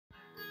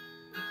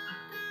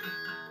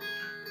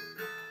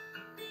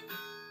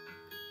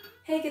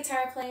Hey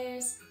guitar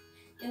players!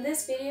 In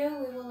this video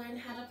we will learn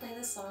how to play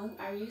the song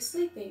Are You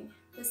Sleeping?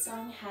 This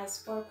song has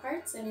 4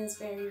 parts and is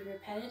very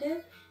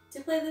repetitive.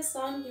 To play this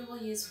song you will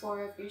use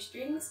 4 of your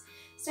strings,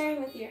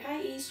 starting with your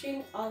high E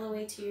string all the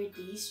way to your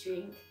D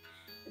string.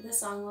 The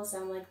song will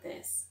sound like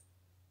this.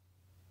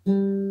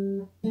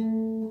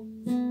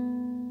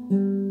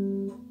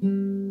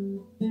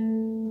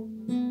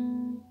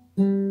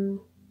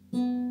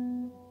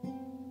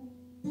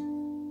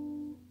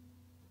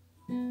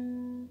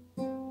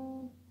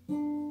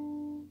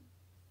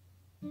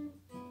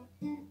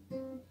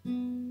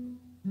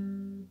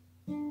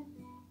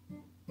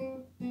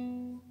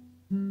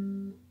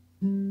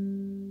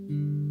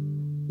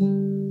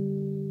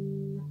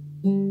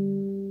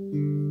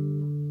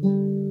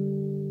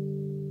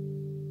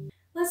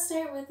 Let's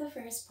start with the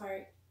first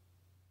part.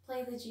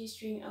 Play the G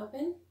string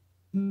open.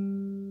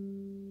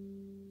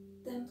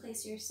 Then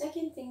place your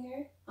second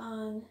finger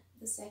on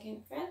the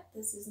 2nd fret.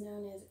 This is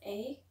known as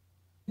A.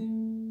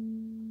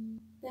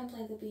 Then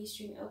play the B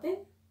string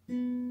open.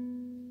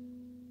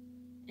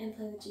 And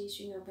play the G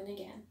string open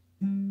again.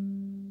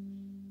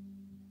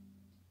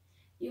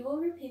 You will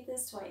repeat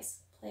this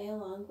twice. Play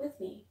along with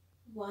me.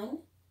 1,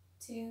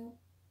 2,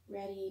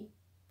 ready,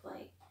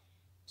 play.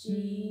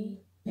 G,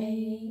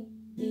 A,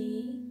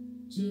 B,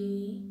 G,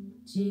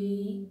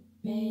 G,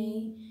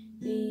 A,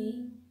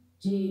 B,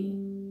 G.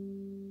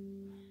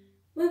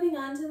 Moving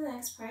on to the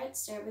next part,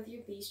 start with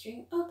your B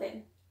string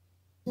open.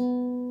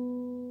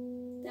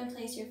 Then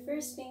place your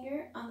first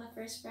finger on the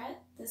 1st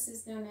fret. This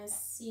is known as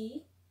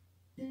C.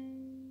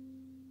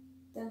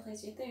 Then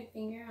place your 3rd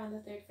finger on the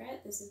 3rd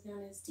fret. This is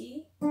known as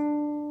D.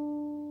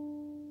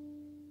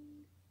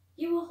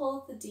 You will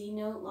hold the D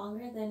note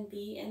longer than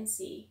B and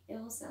C. It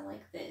will sound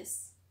like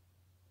this.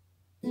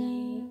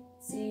 D,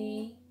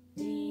 C,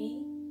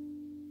 D.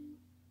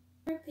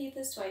 Repeat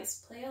this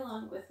twice. Play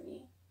along with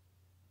me.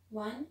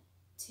 1,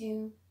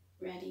 2,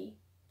 ready,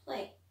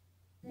 play.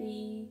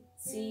 B,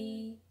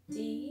 C,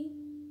 D.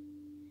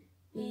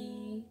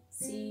 B,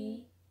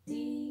 C,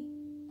 D.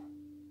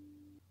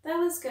 That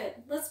was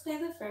good. Let's play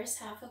the first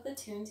half of the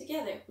tune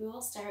together. We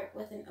will start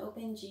with an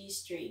open G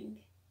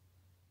string.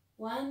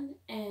 1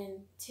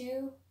 and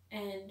 2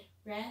 and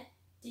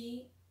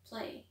ready,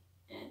 play.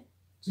 And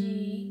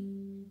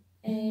G,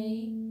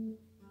 A,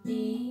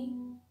 B,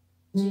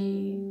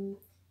 G,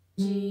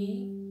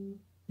 G,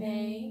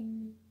 A,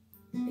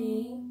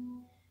 B,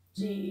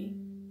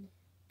 G,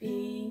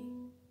 B,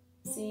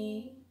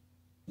 C,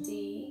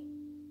 D,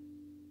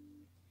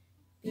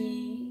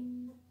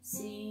 B,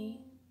 C,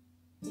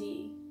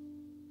 D.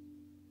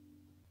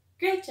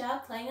 Great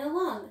job playing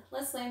along!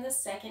 Let's learn the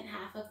second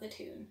half of the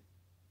tune.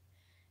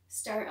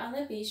 Start on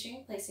the B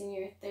string, placing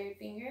your 3rd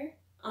finger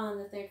on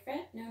the 3rd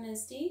fret, known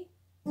as D.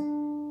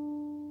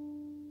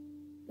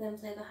 Then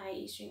play the high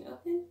E string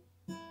open.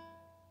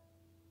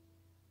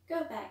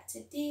 Go back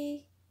to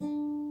D.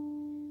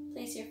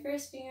 Place your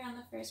 1st finger on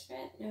the 1st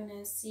fret, known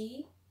as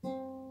C.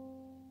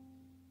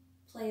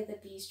 Play the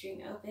B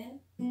string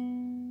open.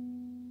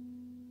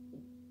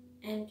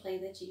 And play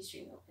the G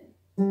string open.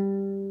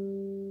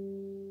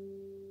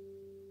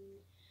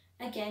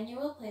 Again, you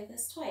will play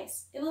this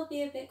twice. It will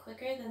be a bit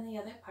quicker than the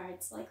other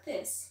parts, like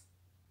this.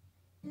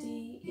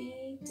 D,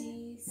 E,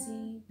 D,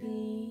 C,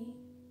 B,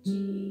 G.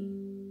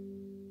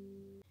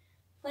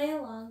 Play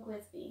along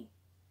with me.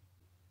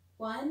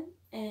 1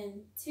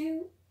 and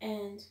 2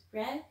 and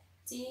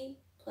ready,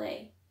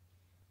 play.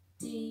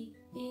 D,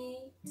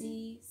 E,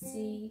 D,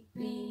 C,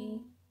 B,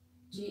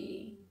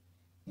 G.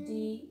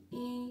 D,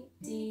 E,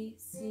 D,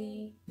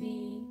 C,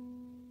 B,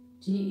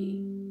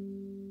 G.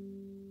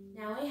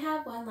 Now we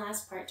have one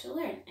last part to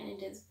learn, and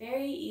it is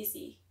very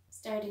easy.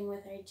 Starting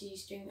with our G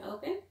string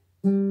open.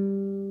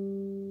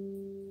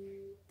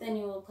 Then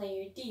you will play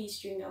your D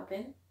string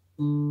open.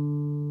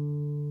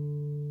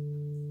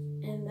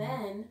 And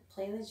then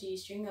play the G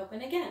string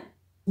open again.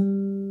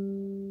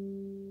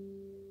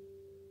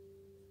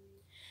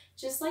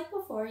 Just like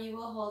before, you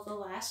will hold the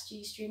last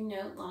G string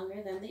note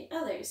longer than the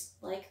others,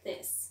 like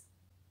this.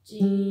 G,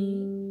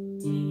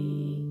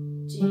 D,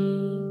 G,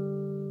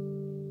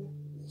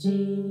 G,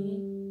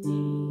 D,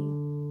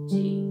 G.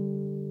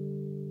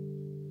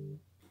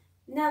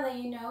 Now that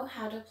you know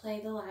how to play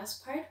the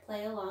last part,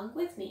 play along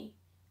with me.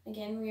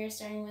 Again, we are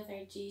starting with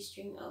our G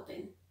string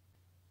open.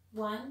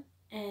 1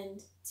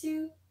 and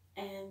 2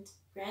 and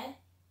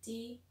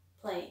ready,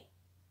 play.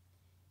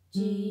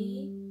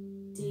 G,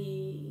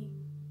 D,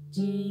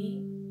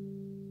 G,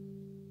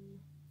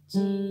 G,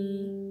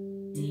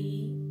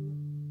 D,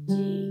 G.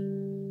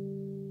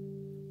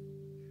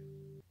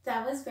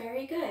 That was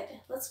very good.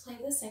 Let's play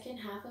the second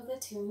half of the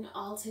tune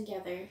all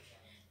together.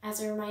 As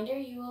a reminder,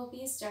 you will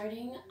be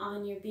starting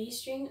on your B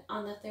string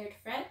on the 3rd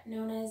fret,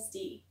 known as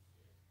D.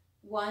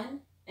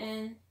 1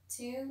 and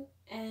 2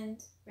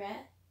 and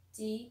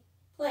ready,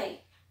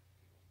 play.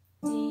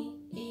 D,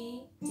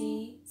 E,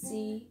 D,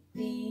 C,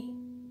 B,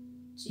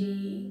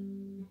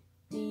 G,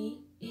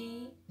 D,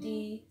 E,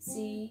 D,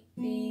 C,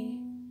 B,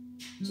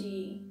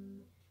 G,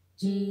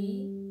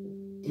 G,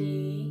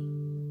 D,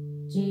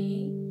 G,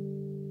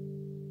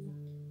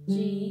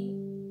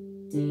 G,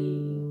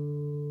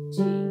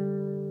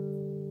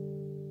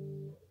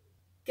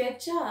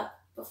 Good job!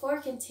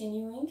 Before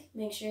continuing,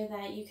 make sure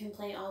that you can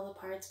play all the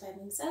parts by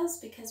themselves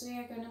because we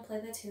are going to play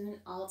the tune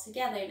all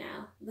together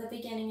now. The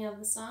beginning of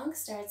the song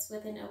starts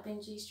with an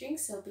open G string,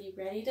 so be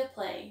ready to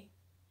play.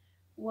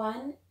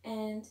 1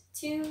 and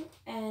 2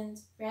 and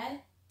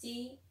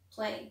ready,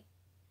 play.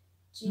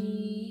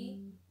 G,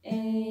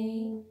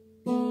 A,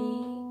 B,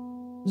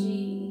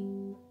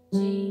 G,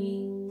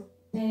 G,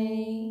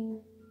 A,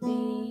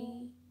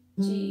 B,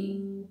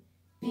 G,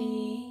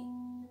 B,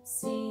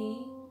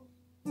 C,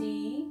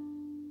 D,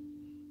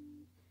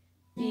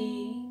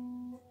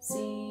 B, C,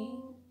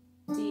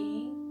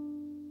 D,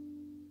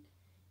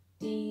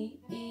 D,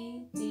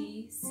 E,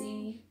 D,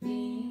 C, B,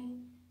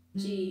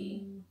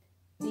 G,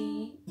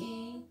 D,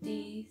 E,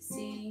 D,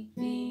 C,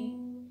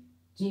 B,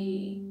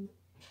 G,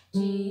 G,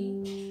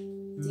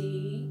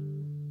 D,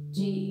 G, G,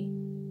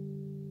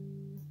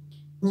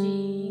 D,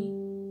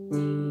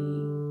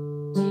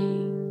 G.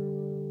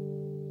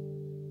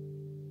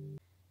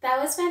 That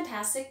was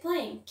fantastic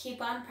playing.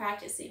 Keep on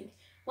practicing.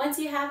 Once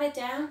you have it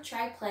down,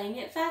 try playing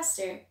it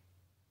faster.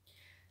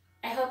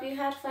 I hope you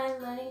had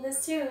fun learning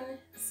this tune.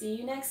 See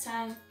you next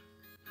time.